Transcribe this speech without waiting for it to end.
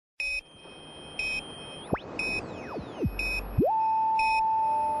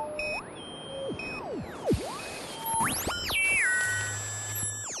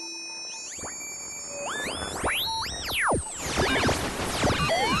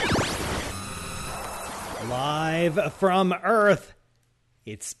Live from Earth,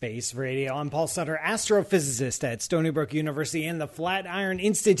 it's Space Radio. I'm Paul Sutter, astrophysicist at Stony Brook University and the Flatiron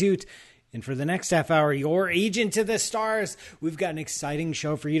Institute. And for the next half hour, your agent to the stars, we've got an exciting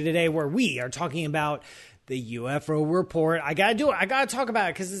show for you today where we are talking about the UFO report. I got to do it. I got to talk about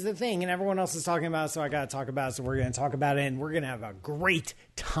it because it's the thing and everyone else is talking about it, so I got to talk about it. So we're going to talk about it and we're going to have a great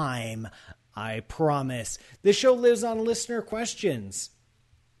time, I promise. This show lives on listener questions.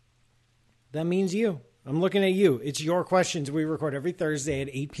 That means you. I'm looking at you. It's your questions. We record every Thursday at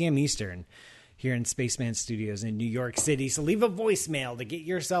 8 p.m. Eastern here in Spaceman Studios in New York City. So leave a voicemail to get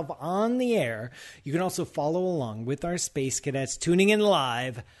yourself on the air. You can also follow along with our space cadets tuning in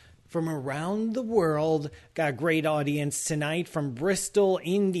live from around the world. Got a great audience tonight from Bristol,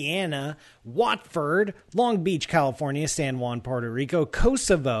 Indiana, Watford, Long Beach, California, San Juan, Puerto Rico,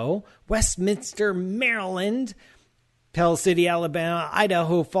 Kosovo, Westminster, Maryland, Pell City, Alabama,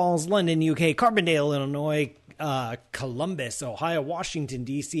 Idaho Falls, London, UK, Carbondale, Illinois, Columbus, Ohio, Washington,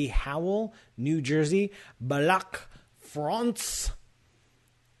 D.C., Howell, New Jersey, Balak, France,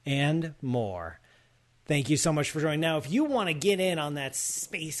 and more. Thank you so much for joining. Now, if you want to get in on that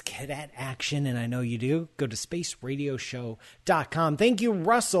Space Cadet action, and I know you do, go to spaceradioshow.com. Thank you,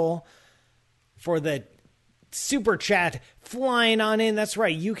 Russell, for the Super Chat flying on in. That's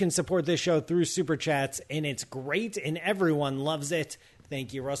right. You can support this show through Super Chats, and it's great, and everyone loves it.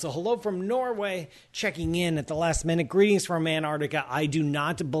 Thank you, Russell. Hello from Norway, checking in at the last minute. Greetings from Antarctica. I do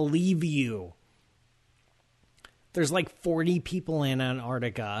not believe you. There's like 40 people in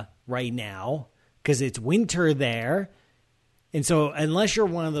Antarctica right now because it's winter there. And so unless you're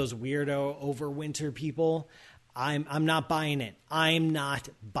one of those weirdo overwinter people, I'm not buying it. I'm not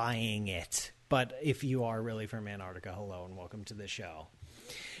buying it. But if you are really from Antarctica, hello and welcome to the show.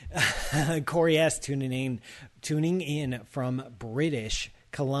 Corey S. tuning in from British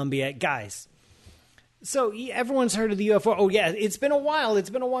Columbia. Guys, so everyone's heard of the UFO. Oh, yeah, it's been a while. It's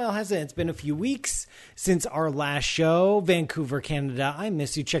been a while, hasn't it? It's been a few weeks since our last show. Vancouver, Canada. I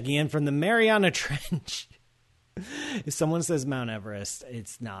miss you, checking in from the Mariana Trench. If someone says Mount Everest,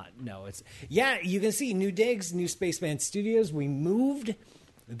 it's not. No, it's... Yeah, you can see new digs, new Spaceman Studios. We moved.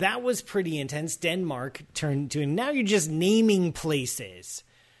 That was pretty intense. Denmark turned to... Now you're just naming places.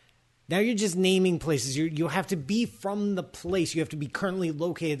 You have to be from the place. You have to be currently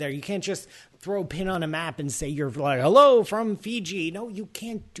located there. You can't just throw a pin on a map and say you're like, hello from Fiji. No, you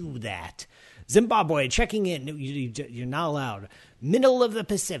can't do that. Zimbabwe, checking in. You're not allowed. Middle of the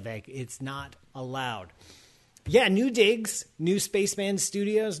Pacific, it's not allowed. Yeah, new digs, new Spaceman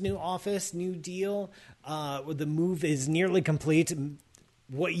Studios, new office, new deal. The move is nearly complete.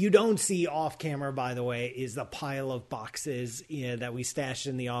 What you don't see off camera, by the way, is the pile of boxes that we stashed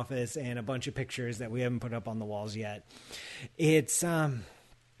in the office and a bunch of pictures that we haven't put up on the walls yet. It's,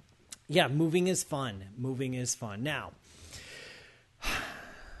 yeah, moving is fun. Moving is fun. Now,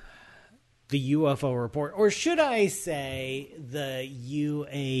 the UFO report, or should I say the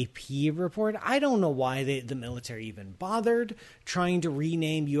UAP report? I don't know why the military even bothered trying to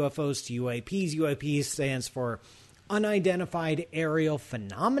rename UFOs to UAPs. UAP stands for Unidentified Aerial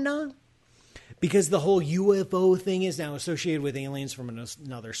Phenomena, because the whole UFO thing is now associated with aliens from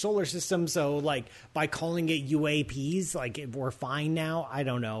another solar system. So, like, by calling it UAPs, like, we're fine now. I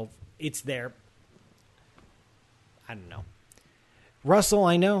don't know. It's there. I don't know. Russell,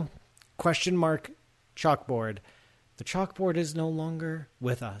 I know. Question mark, chalkboard. The chalkboard is no longer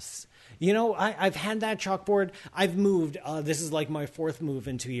with us. You know, I've had that chalkboard. I've moved. This is like my fourth move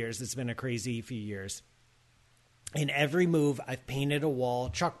in 2 years. It's been a crazy few years. In every move, I've painted a wall,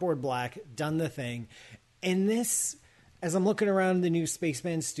 chalkboard black, done the thing. And this, as I'm looking around the new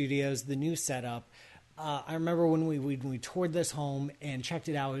Spaceman Studios, the new setup, I remember when we toured this home and checked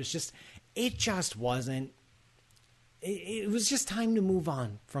it out, it just wasn't. It was just time to move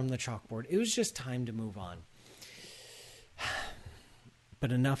on from the chalkboard. It was just time to move on.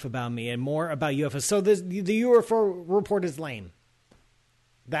 But enough about me and more about UFOs. So the UFO report is lame.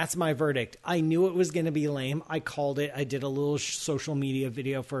 That's my verdict. I knew it was going to be lame. I called it. I did a little social media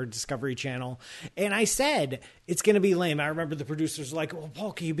video for Discovery Channel. And I said, it's going to be lame. I remember the producers were like, well,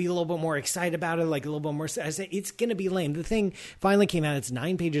 Paul, can you be a little bit more excited about it? Like a little bit more. I said, it's going to be lame. The thing finally came out. It's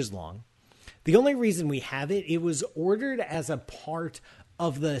 9 pages long. The only reason we have it was ordered as a part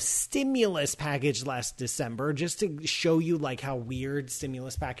of the stimulus package last December, just to show you like how weird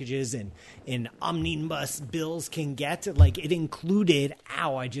stimulus packages and omnibus bills can get. Like, it included,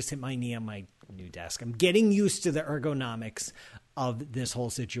 ow, I just hit my knee on my new desk. I'm getting used to the ergonomics of this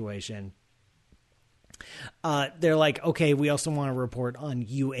whole situation. They're like, okay, we also want to report on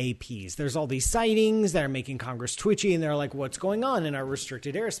UAPs. There's all these sightings that are making Congress twitchy, and they're like, what's going on in our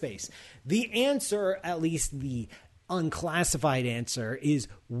restricted airspace? The answer, at least the unclassified answer, is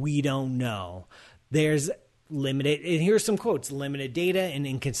we don't know. There's limited, and here's some quotes: limited data and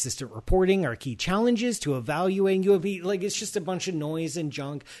inconsistent reporting are key challenges to evaluating UAP. Like, it's just a bunch of noise and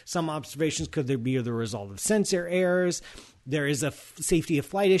junk. Some observations could be the result of sensor errors. There is a safety of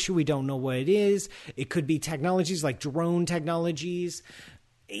flight issue. We don't know what it is. It could be technologies like drone technologies.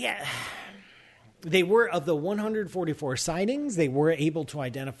 Yeah. They were, of the 144 sightings, they were able to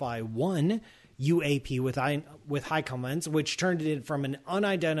identify one UAP with high comments, which turned it from an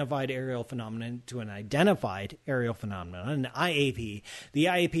unidentified aerial phenomenon to an identified aerial phenomenon, an IAP. The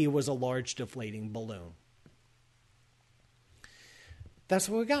IAP was a large deflating balloon. That's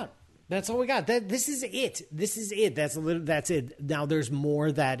what we got. That's all we got. This is it. This is it. That's it. Now there's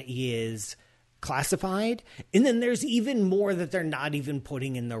more that is classified, and then there's even more that they're not even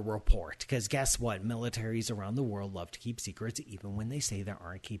putting in the report. Because guess what? Militaries around the world love to keep secrets, even when they say they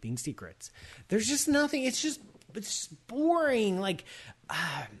aren't keeping secrets. There's just nothing. It's boring. Like,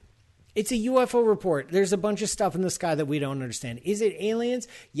 it's a UFO report. There's a bunch of stuff in the sky that we don't understand. Is it aliens?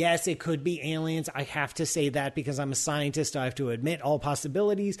 Yes, it could be aliens. I have to say that because I'm a scientist. I have to admit all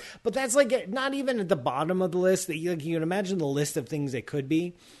possibilities. But that's like not even at the bottom of the list. That you can imagine the list of things it could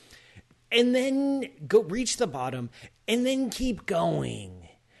be. And then go reach the bottom and then keep going.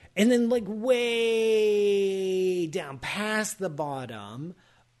 And then like way down past the bottom,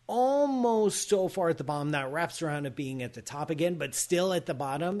 almost so far at the bottom that wraps around it being at the top again, but still at the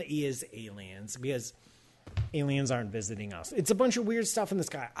bottom is aliens, because aliens aren't visiting us. It's a bunch of weird stuff in the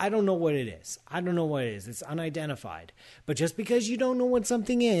sky. I don't know what it is. It's unidentified. But just because you don't know what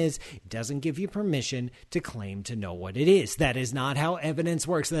something is, it doesn't give you permission to claim to know what it is. That is not how evidence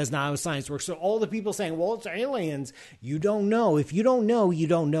works, and that's not how science works. So all the people saying, well, it's aliens, you don't know. If you don't know, you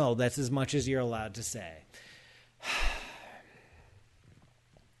don't know. That's as much as you're allowed to say.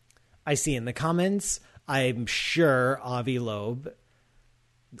 I see in the comments, I'm sure Avi Loeb,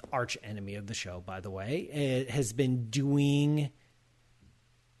 arch enemy of the show, by the way, it has been doing.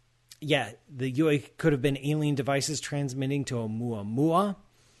 Yeah, the UA could have been alien devices transmitting to Oumuamua.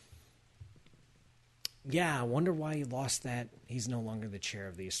 Yeah, I wonder why he lost that. He's no longer the chair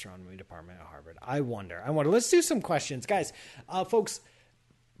of the astronomy department at Harvard. I wonder. Let's do some questions, guys. Folks,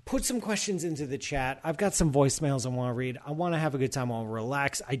 put some questions into the chat. I've got some voicemails I want to read. I want to have a good time. I want to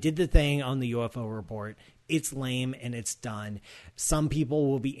relax. I did the thing on the UFO report. It's lame and it's done. Some people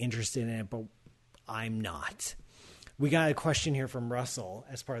will be interested in it, but I'm not. We got a question here from Russell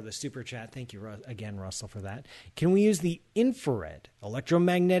as part of the super chat. Thank you again, Russell, for that. Can we use the infrared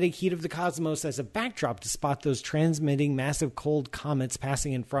electromagnetic heat of the cosmos as a backdrop to spot those transmitting massive cold comets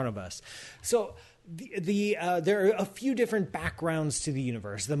passing in front of us? So there are a few different backgrounds to the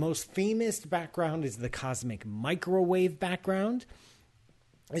universe. The most famous background is the cosmic microwave background.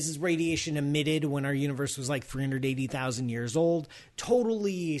 This is radiation emitted when our universe was like 380,000 years old.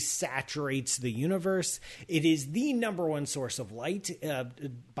 Totally saturates the universe. It is the number one source of light.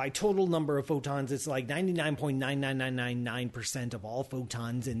 By total number of photons, it's like 99.99999% of all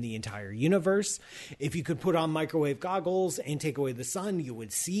photons in the entire universe. If you could put on microwave goggles and take away the sun, you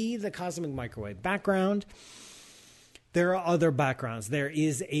would see the cosmic microwave background. There are other backgrounds. There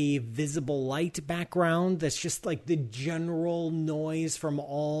is a visible light background that's just like the general noise from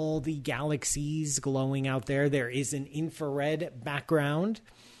all the galaxies glowing out there. There is an infrared background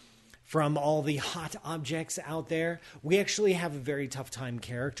from all the hot objects out there. We actually have a very tough time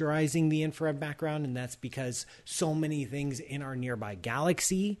characterizing the infrared background, and that's because so many things in our nearby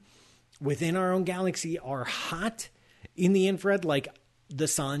galaxy, within our own galaxy, are hot in the infrared, like the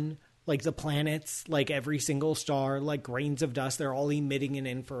sun, like the planets, like every single star, like grains of dust. They're all emitting an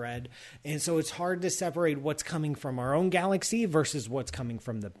infrared. And so it's hard to separate what's coming from our own galaxy versus what's coming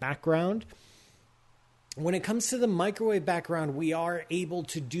from the background. When it comes to the microwave background, we are able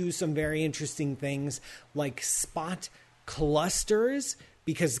to do some very interesting things like spot clusters,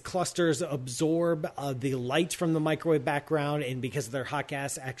 because clusters absorb the light from the microwave background, and because of their hot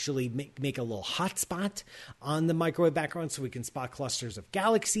gas, actually make a little hot spot on the microwave background, so we can spot clusters of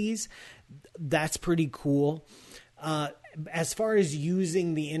galaxies. That's pretty cool. As far as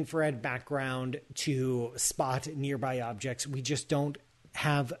using the infrared background to spot nearby objects, we just don't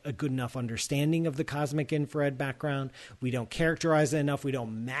have a good enough understanding of the cosmic infrared background. We don't characterize it enough. We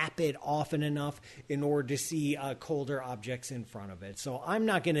don't map it often enough in order to see colder objects in front of it. So I'm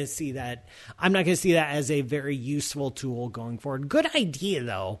not going to see that. I'm not going to see that as a very useful tool going forward. Good idea,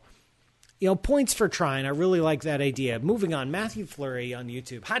 though. You know, points for trying. I really like that idea. Moving on. Matthew Fleury on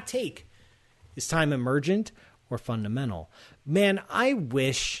YouTube. Hot take. Is time emergent or fundamental? Man, I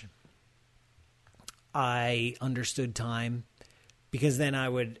wish I understood time, because then I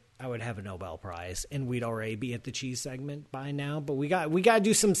would have a Nobel Prize and we'd already be at the cheese segment by now. But we got to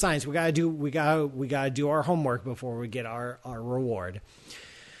do some science. We got to do our homework before we get our reward.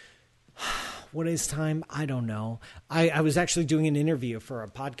 What is time? I don't know. I was actually doing an interview for a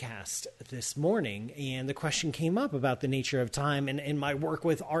podcast this morning, and the question came up about the nature of time and my work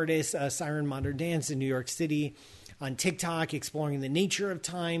with artists, Siren Modern Dance in New York City, on TikTok, exploring the nature of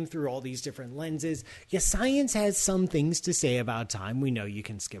time through all these different lenses. Yes, science has some things to say about time. We know you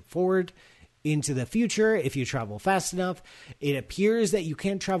can skip forward into the future if you travel fast enough. It appears that you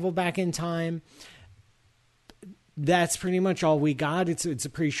can't travel back in time. That's pretty much all we got. It's a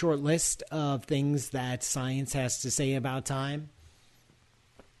pretty short list of things that science has to say about time.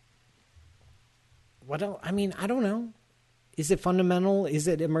 What else? I mean, I don't know. Is it fundamental? Is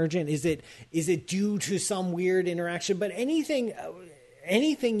it emergent? Is it due to some weird interaction? But anything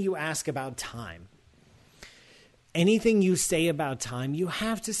you ask about time, anything you say about time, you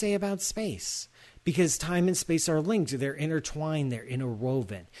have to say about space. Because time and space are linked. They're intertwined. They're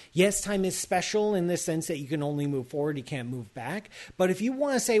interwoven. Yes, time is special in the sense that you can only move forward. You can't move back. But if you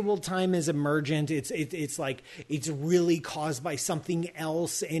want to say, well, time is emergent, it's like it's really caused by something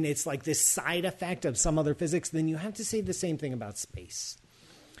else, and it's like this side effect of some other physics, then you have to say the same thing about space.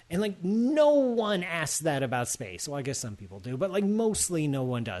 And like no one asks that about space. Well, I guess some people do, but like mostly no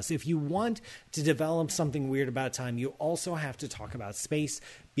one does. If you want to develop something weird about time, you also have to talk about space,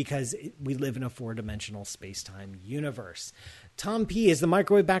 because we live in a 4-dimensional space-time universe. Tom P., is the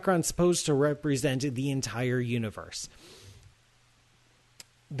microwave background supposed to represent the entire universe?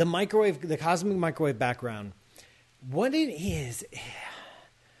 The cosmic microwave background, what it is,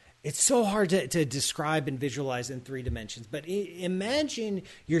 it's so hard to describe and visualize in 3 dimensions, but imagine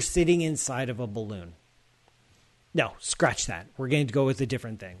you're sitting inside of a balloon. No, scratch that. We're going to go with a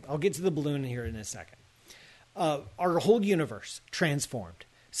different thing. I'll get to the balloon here in a second. Our whole universe transformed.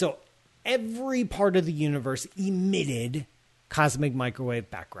 So every part of the universe emitted cosmic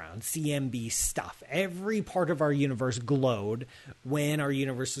microwave background, CMB stuff. Every part of our universe glowed when our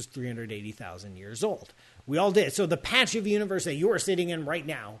universe was 380,000 years old. We all did. So the patch of universe that you are sitting in right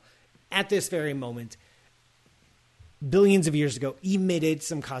now, at this very moment, billions of years ago, emitted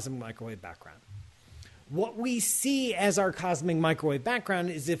some cosmic microwave background. What we see as our cosmic microwave background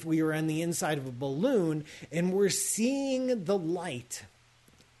is if we were on the inside of a balloon and we're seeing the light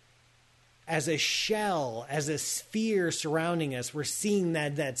as a shell, as a sphere surrounding us. We're seeing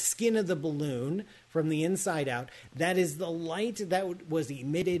that skin of the balloon from the inside out. That is the light that was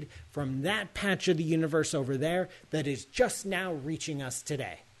emitted from that patch of the universe over there that is just now reaching us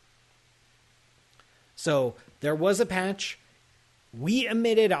today. So there was a patch. We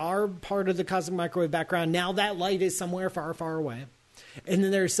emitted our part of the cosmic microwave background. Now that light is somewhere far, far away. And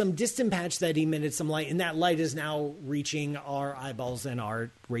then there's some distant patch that emitted some light, and that light is now reaching our eyeballs and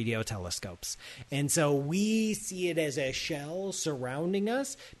our radio telescopes. And so we see it as a shell surrounding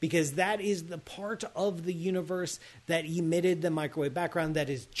us, because that is the part of the universe that emitted the microwave background that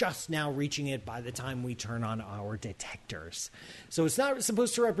is just now reaching it by the time we turn on our detectors. So it's not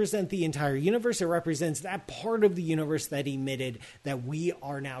supposed to represent the entire universe. It represents that part of the universe that emitted that we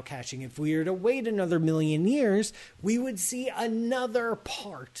are now catching. If we were to wait another million years, we would see another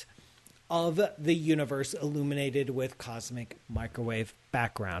part of the universe illuminated with cosmic microwave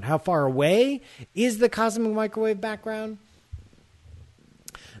background. How far away is the cosmic microwave background?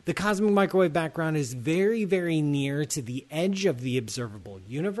 The cosmic microwave background is very, very near to the edge of the observable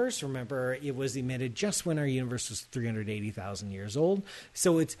universe. Remember, it was emitted just when our universe was 380,000 years old.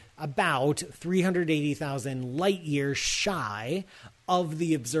 So it's about 380,000 light years shy of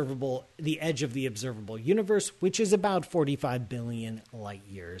the edge of the observable universe, which is about 45 billion light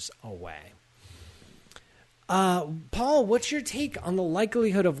years away. Paul, what's your take on the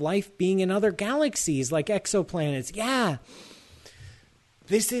likelihood of life being in other galaxies like exoplanets? Yeah.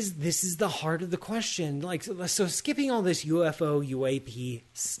 This is the heart of the question. So skipping all this UFO, UAP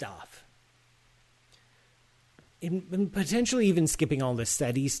stuff, and potentially even skipping all this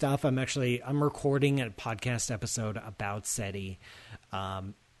SETI stuff. I'm recording a podcast episode about SETI.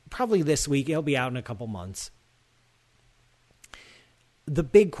 Probably this week. It'll be out in a couple months. The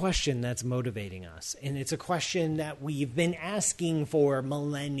big question that's motivating us, and it's a question that we've been asking for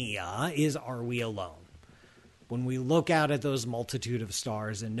millennia, is, are we alone? When we look out at those multitude of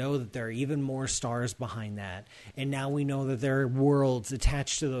stars and know that there are even more stars behind that, and now we know that there are worlds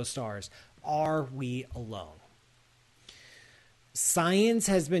attached to those stars, are we alone? Science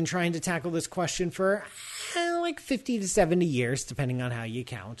has been trying to tackle this question for how like 50 to 70 years, depending on how you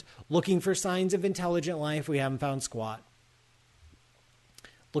count, looking for signs of intelligent life. We haven't found squat.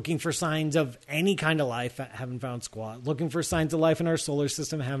 Looking for signs of any kind of life, haven't found squat. Looking for signs of life in our solar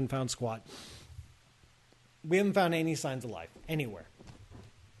system, haven't found squat. We haven't found any signs of life anywhere.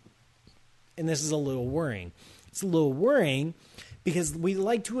 And this is a little worrying. It's a little worrying because we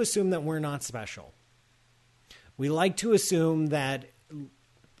like to assume that we're not special. We like to assume that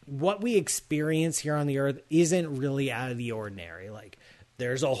what we experience here on the earth isn't really out of the ordinary. Like,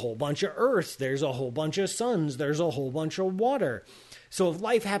 there's a whole bunch of earths, there's a whole bunch of suns, there's a whole bunch of water. So if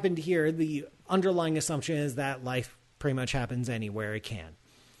life happened here, the underlying assumption is that life pretty much happens anywhere it can.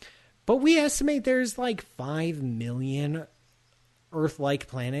 But we estimate there's like 5 million Earth-like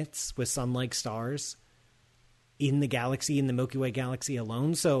planets with sun-like stars in the galaxy, in the Milky Way galaxy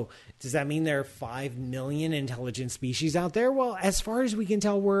alone. So does that mean there are 5 million intelligent species out there? Well, as far as we can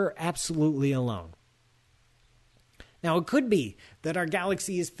tell, we're absolutely alone. Now, it could be that our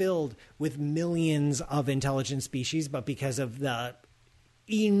galaxy is filled with millions of intelligent species, but because of the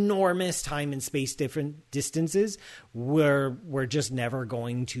enormous time and space different distances, we're just never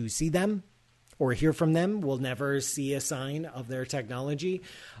going to see them or hear from them. We'll never see a sign of their technology.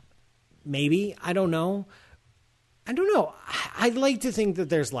 Maybe. I don't know. I'd like to think that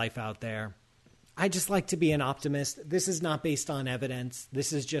there's life out there. I just like to be an optimist. This is not based on evidence.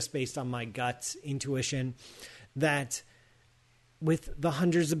 This is just based on my gut intuition that with the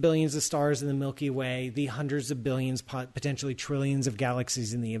hundreds of billions of stars in the Milky Way, the hundreds of billions, potentially trillions of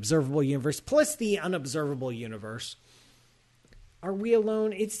galaxies in the observable universe, plus the unobservable universe, are we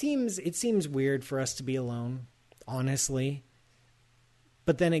alone? It seems weird for us to be alone, honestly.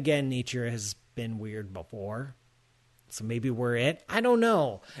 But then again, nature has been weird before. So maybe we're it. I don't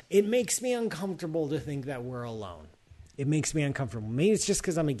know. It makes me uncomfortable to think that we're alone. It makes me uncomfortable. Maybe it's just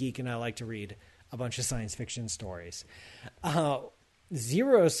because I'm a geek and I like to read a bunch of science fiction stories.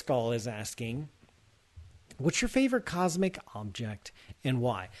 Zero Skull is asking, what's your favorite cosmic object and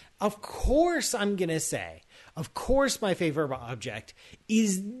why? Of course I'm going to say, of course my favorite object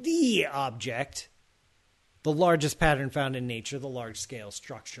is the object, the largest pattern found in nature, the large-scale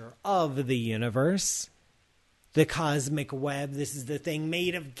structure of the universe, the cosmic web. This is the thing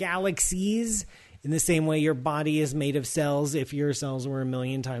made of galaxies. In the same way your body is made of cells, if your cells were 1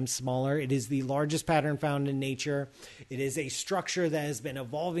 million times smaller, it is the largest pattern found in nature. It is a structure that has been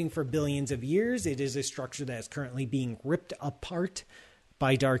evolving for billions of years. It is a structure that is currently being ripped apart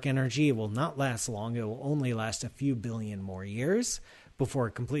by dark energy. It will not last long. It will only last a few billion more years before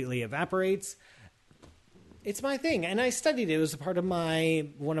it completely evaporates. It's my thing, and I studied it. It was a part of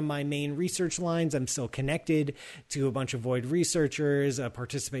one of my main research lines. I'm still connected to a bunch of Void researchers,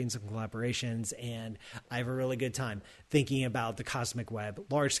 participate in some collaborations, and I have a really good time thinking about the cosmic web,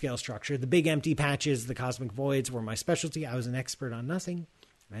 large-scale structure. The big empty patches, the cosmic voids, were my specialty. I was an expert on nothing.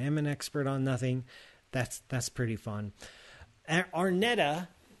 I am an expert on nothing. That's pretty fun. Arnetta,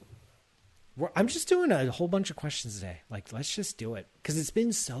 I'm just doing a whole bunch of questions today. Like, let's just do it, because it's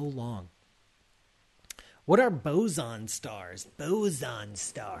been so long. What are boson stars? Boson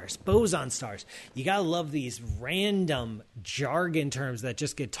stars. Boson stars. You gotta love these random jargon terms that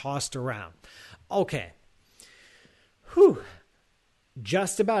just get tossed around. Okay.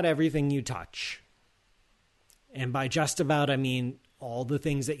 Just about everything you touch. And by just about, I mean all the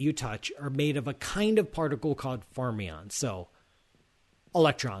things that you touch are made of a kind of particle called fermions. So,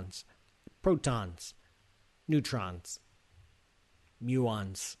 electrons, protons, neutrons,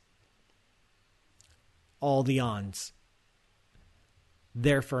 muons. All the ons.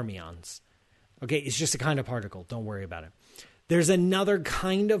 They're fermions. Okay, it's just a kind of particle. Don't worry about it. There's another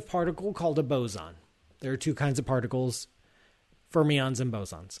kind of particle called a boson. There are two kinds of particles, fermions and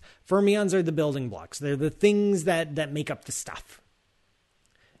bosons. Fermions are the building blocks. They're the things that make up the stuff.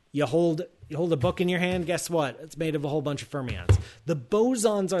 You hold a book in your hand, guess what? It's made of a whole bunch of fermions. The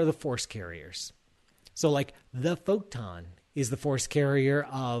bosons are the force carriers. So like the photon is the force carrier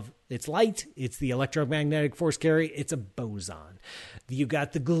of its light. It's the electromagnetic force carrier. It's a boson. You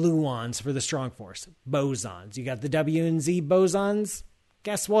got the gluons for the strong force. Bosons. You got the W and Z bosons.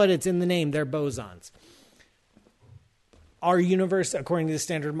 Guess what? It's in the name. They're bosons. Our universe, according to the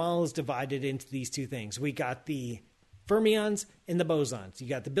Standard Model, is divided into these two things. We got the fermions and the bosons. You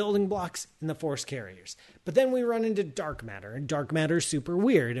got the building blocks and the force carriers. But then we run into dark matter. And dark matter is super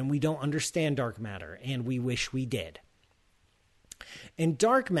weird. And we don't understand dark matter. And we wish we did. And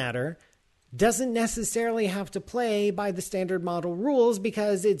dark matter doesn't necessarily have to play by the Standard Model rules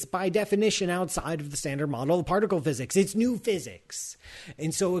because it's by definition outside of the Standard Model of particle physics. It's new physics.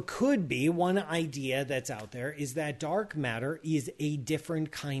 And so it could be, one idea that's out there is that dark matter is a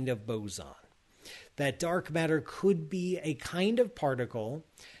different kind of boson. that dark matter could be a kind of particle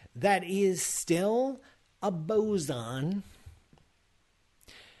that is still a boson,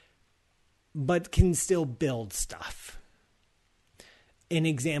 but can still build stuff. An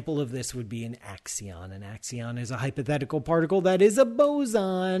example of this would be an axion. An axion is a hypothetical particle that is a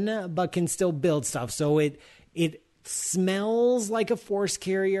boson, but can still build stuff. So it smells like a force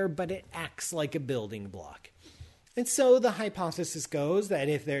carrier, but it acts like a building block. And so the hypothesis goes that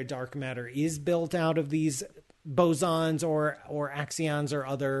if their dark matter is built out of these bosons or axions or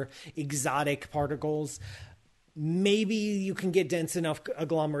other exotic particles, maybe you can get dense enough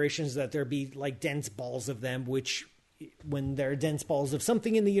agglomerations that there be like dense balls of them, which when they're dense balls of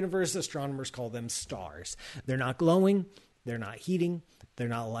something in the universe, astronomers call them stars. They're not glowing, they're not heating, they're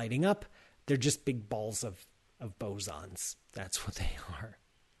not lighting up. They're just big balls of bosons. That's what they are.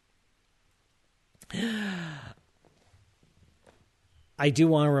 I do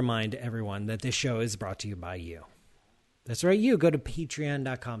want to remind everyone that this show is brought to you by you. That's right, you. Go to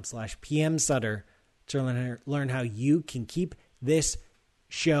patreon.com/PMSutter to learn how you can keep this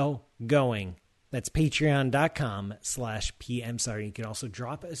show going. That's patreon.com/PMSutter. You can also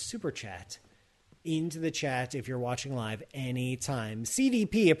drop a super chat into the chat if you're watching live anytime.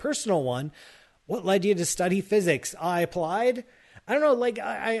 CDP, a personal one. What led you to study physics? I applied. I don't know, like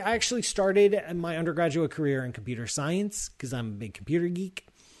I actually started my undergraduate career in computer science because I'm a big computer geek.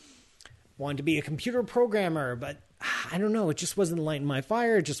 Wanted to be a computer programmer, but I don't know. It just wasn't lighting my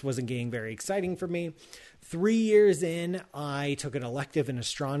fire. It just wasn't getting very exciting for me. 3 years in, I took an elective in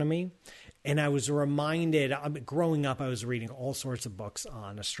astronomy. And I was reminded, growing up, I was reading all sorts of books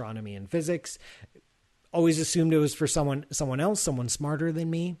on astronomy and physics. Always assumed it was for someone else, someone smarter than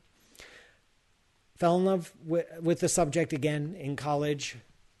me. Fell in love with the subject again in college.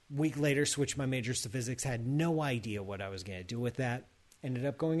 Week later, switched my majors to physics. Had no idea what I was going to do with that. Ended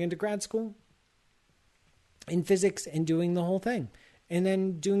up going into grad school in physics and doing the whole thing. And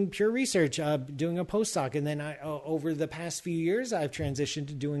then doing pure research, doing a postdoc. And then over the past few years, I've transitioned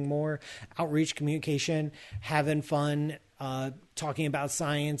to doing more outreach communication, having fun, talking about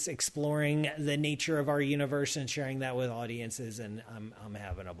science, exploring the nature of our universe and sharing that with audiences. And I'm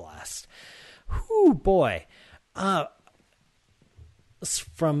having a blast. Whew, boy.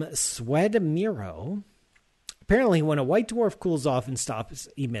 From Swed Miro. Apparently, when a white dwarf cools off and stops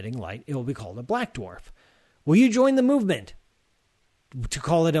emitting light, it will be called a black dwarf. Will you join the movement to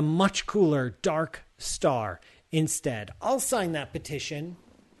call it a much cooler dark star instead? I'll sign that petition.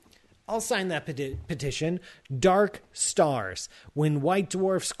 Dark stars. When white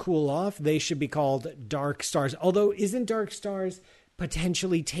dwarfs cool off, they should be called dark stars. Although, isn't dark stars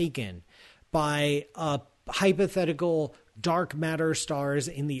potentially taken by hypothetical dark matter stars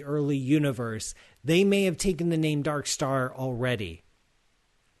in the early universe? They may have taken the name dark star already.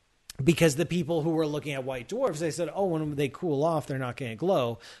 Because the people who were looking at white dwarfs, they said, oh, when they cool off, they're not going to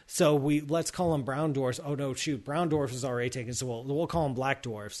glow. So let's call them brown dwarfs. Oh, no, shoot, brown dwarfs is already taken, so we'll call them black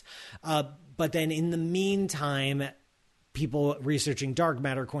dwarfs. But then in the meantime, people researching dark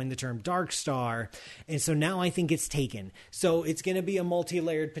matter coined the term dark star. And so now I think it's taken. So it's going to be a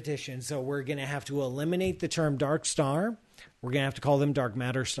multi-layered petition. So we're going to have to eliminate the term dark star. We're going to have to call them dark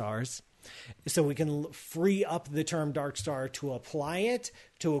matter stars. So we can free up the term dark star to apply it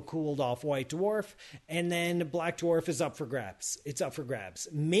to a cooled off white dwarf. And then black dwarf is up for grabs. It's up for grabs.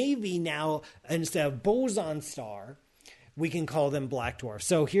 Maybe now, instead of boson star, we can call them black dwarfs.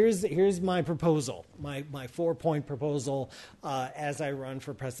 So here's my proposal, my 4-point proposal as I run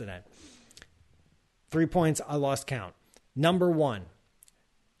for president. 3 points, I lost count. Number 1,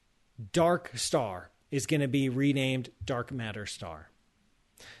 dark star is going to be renamed dark matter star.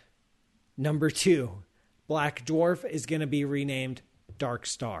 Number 2, black dwarf is going to be renamed dark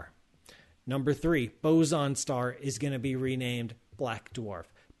star. Number 3, boson star is going to be renamed black dwarf.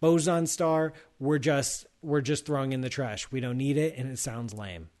 Boson star, we're just throwing in the trash. We don't need it, and it sounds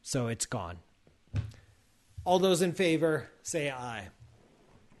lame, so it's gone. All those in favor, say aye.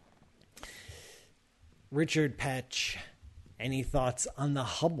 Richard Petch, any thoughts on the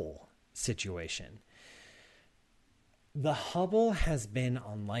Hubble situation? The Hubble has been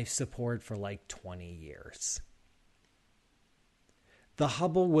on life support for like 20 years. The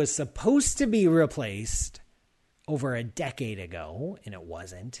Hubble was supposed to be replaced over a decade ago, and it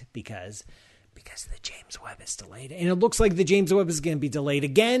wasn't because the James Webb is delayed. And it looks like the James Webb is going to be delayed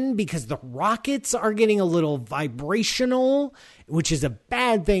again because the rockets are getting a little vibrational, which is a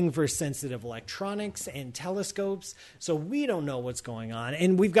bad thing for sensitive electronics and telescopes. So we don't know what's going on.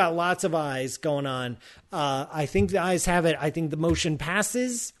 And we've got lots of eyes going on. I think the eyes have it. I think the motion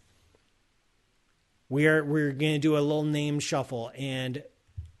passes. We're going to do a little name shuffle. And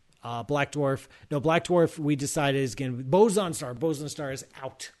Black Dwarf. No, Black Dwarf we decided is going to be Boson Star. Boson Star is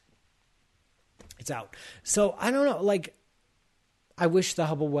out. It's out. So I don't know. Like, I wish the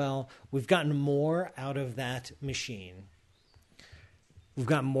Hubble well. We've gotten more out of that machine. We've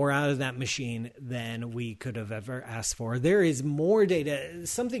gotten more out of that machine than we could have ever asked for. There is more data.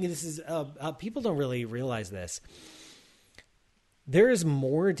 Something this is people don't really realize this. There is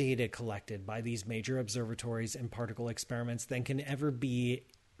more data collected by these major observatories and particle experiments than can ever be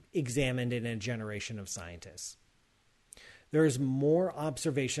examined in a generation of scientists. There is more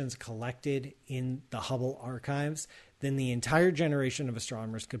observations collected in the Hubble archives than the entire generation of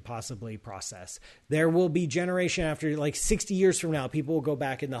astronomers could possibly process. There will be generation after like 60 years from now, people will go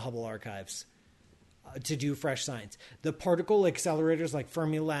back in the Hubble archives to do fresh science. The particle accelerators like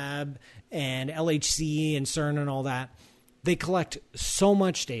Fermilab and LHC and CERN and all that, they collect so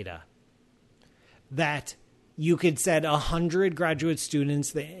much data that you could set 100 graduate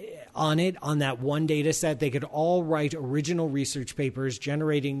students on that one data set. They could all write original research papers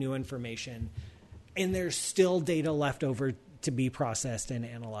generating new information. And there's still data left over to be processed and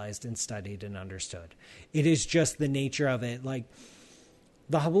analyzed and studied and understood. It is just the nature of it. Like,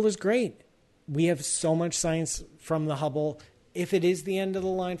 the Hubble is great. We have so much science from the Hubble. If it is the end of the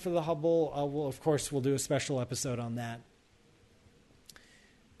line for the Hubble, of course, we'll do a special episode on that.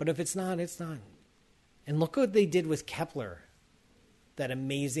 But if it's not, it's not. And look what they did with Kepler, that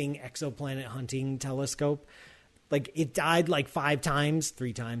amazing exoplanet hunting telescope. Like, it died like 5 times,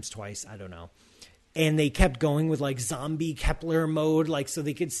 3 times, twice, I don't know. And they kept going with like zombie Kepler mode, like so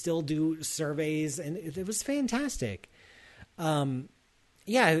they could still do surveys, and it was fantastic.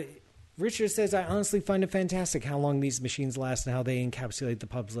 Yeah, Richard says, I honestly find it fantastic how long these machines last and how they encapsulate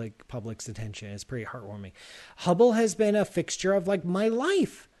the public's attention. It's pretty heartwarming. Hubble has been a fixture of like my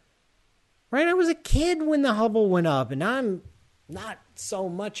life. Right? I was a kid when the Hubble went up, and I'm not so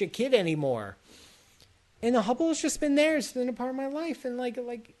much a kid anymore. And the Hubble has just been there. It's been a part of my life. And like,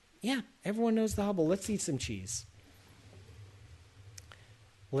 yeah, everyone knows the Hubble. Let's eat some cheese.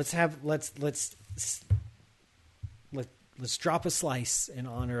 Let's drop a slice in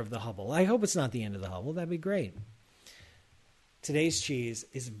honor of the Hubble. I hope it's not the end of the Hubble. That'd be great. Today's cheese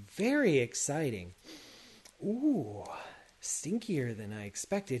is very exciting. Ooh, stinkier than I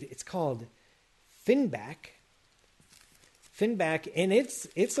expected. It's called Finback. Finback, and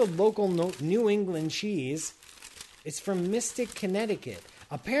it's a local New England cheese. It's from Mystic, Connecticut.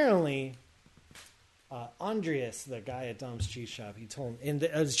 Apparently, Andreas, the guy at Dom's Cheese Shop, he told me, and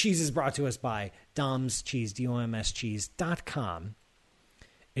the cheese is brought to us by Dom's Cheese, DOMScheese.com.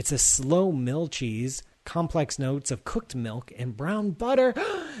 It's a slow mill cheese, complex notes of cooked milk and brown butter.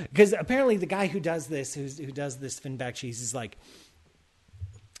 Because apparently the guy who does this, who does this Finback cheese, is like,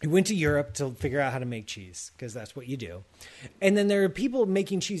 he went to Europe to figure out how to make cheese, because that's what you do. And then there are people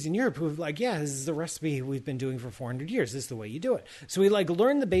making cheese in Europe who are like, yeah, this is the recipe we've been doing for 400 years. This is the way you do it. So he like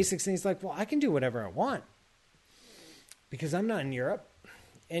learned the basics, and he's like, well, I can do whatever I want, because I'm not in Europe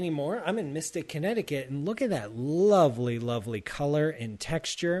anymore. I'm in Mystic, Connecticut. And look at that lovely, lovely color and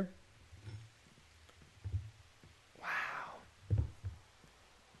texture. Wow.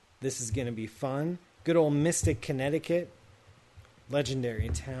 This is going to be fun. Good old Mystic, Connecticut. Legendary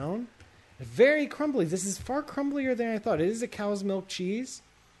town. Very crumbly. This is far crumblier than I thought. It is a cow's milk cheese.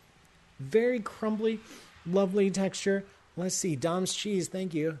 Very crumbly, lovely texture. Let's see. Dom's Cheese,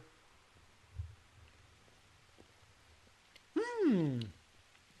 thank you.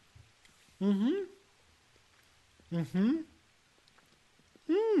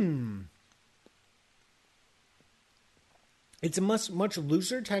 It's a much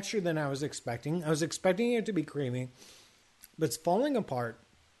looser texture than I was expecting. I was expecting it to be creamy, but it's falling apart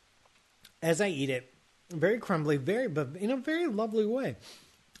as I eat it. Very crumbly, but in a very lovely way.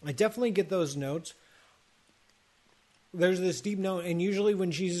 I definitely get those notes. There's this deep note, and usually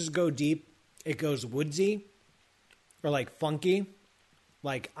when cheeses go deep, it goes woodsy or like funky.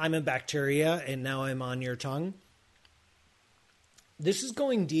 Like, I'm a bacteria and now I'm on your tongue. This is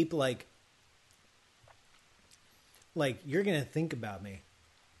going deep, like you're going to think about me.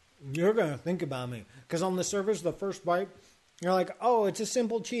 You're going to think about me. Because on the surface, the first bite, you're like, oh, it's a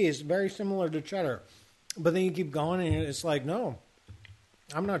simple cheese, very similar to cheddar. But then you keep going and it's like, no,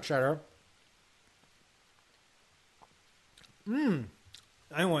 I'm not cheddar.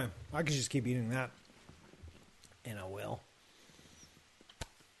 Anyway, I could just keep eating that. And I will.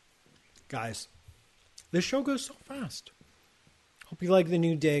 Guys, this show goes so fast. Hope you like the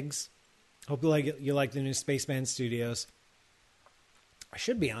new digs. Hope you like the new Spaceman Studios. I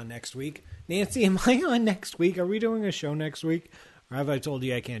should be on next week. Nancy, am I on next week? Are we doing a show next week? Or have I told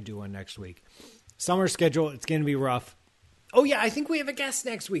you I can't do one next week? Summer schedule, it's going to be rough. Oh, yeah, I think we have a guest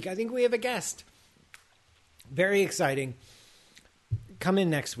next week. Very exciting. Come in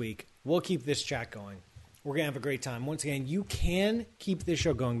next week. We'll keep this chat going. We're going to have a great time. Once again, you can keep this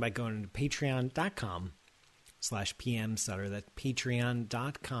show going by going to patreon.com/PMSutter. That's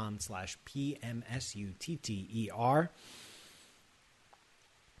patreon.com/PMSUTTER.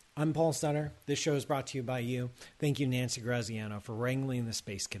 I'm Paul Sutter. This show is brought to you by you. Thank you, Nancy Graziano, for wrangling the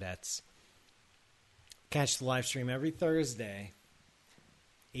Space Cadets. Catch the live stream every Thursday,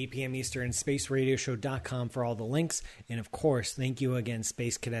 8 p.m. Eastern, spaceradioshow.com for all the links. And, of course, thank you again,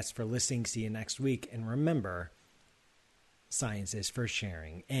 Space Cadets, for listening. See you next week. And remember, science is for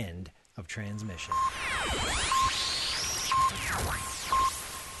sharing. End of transmission.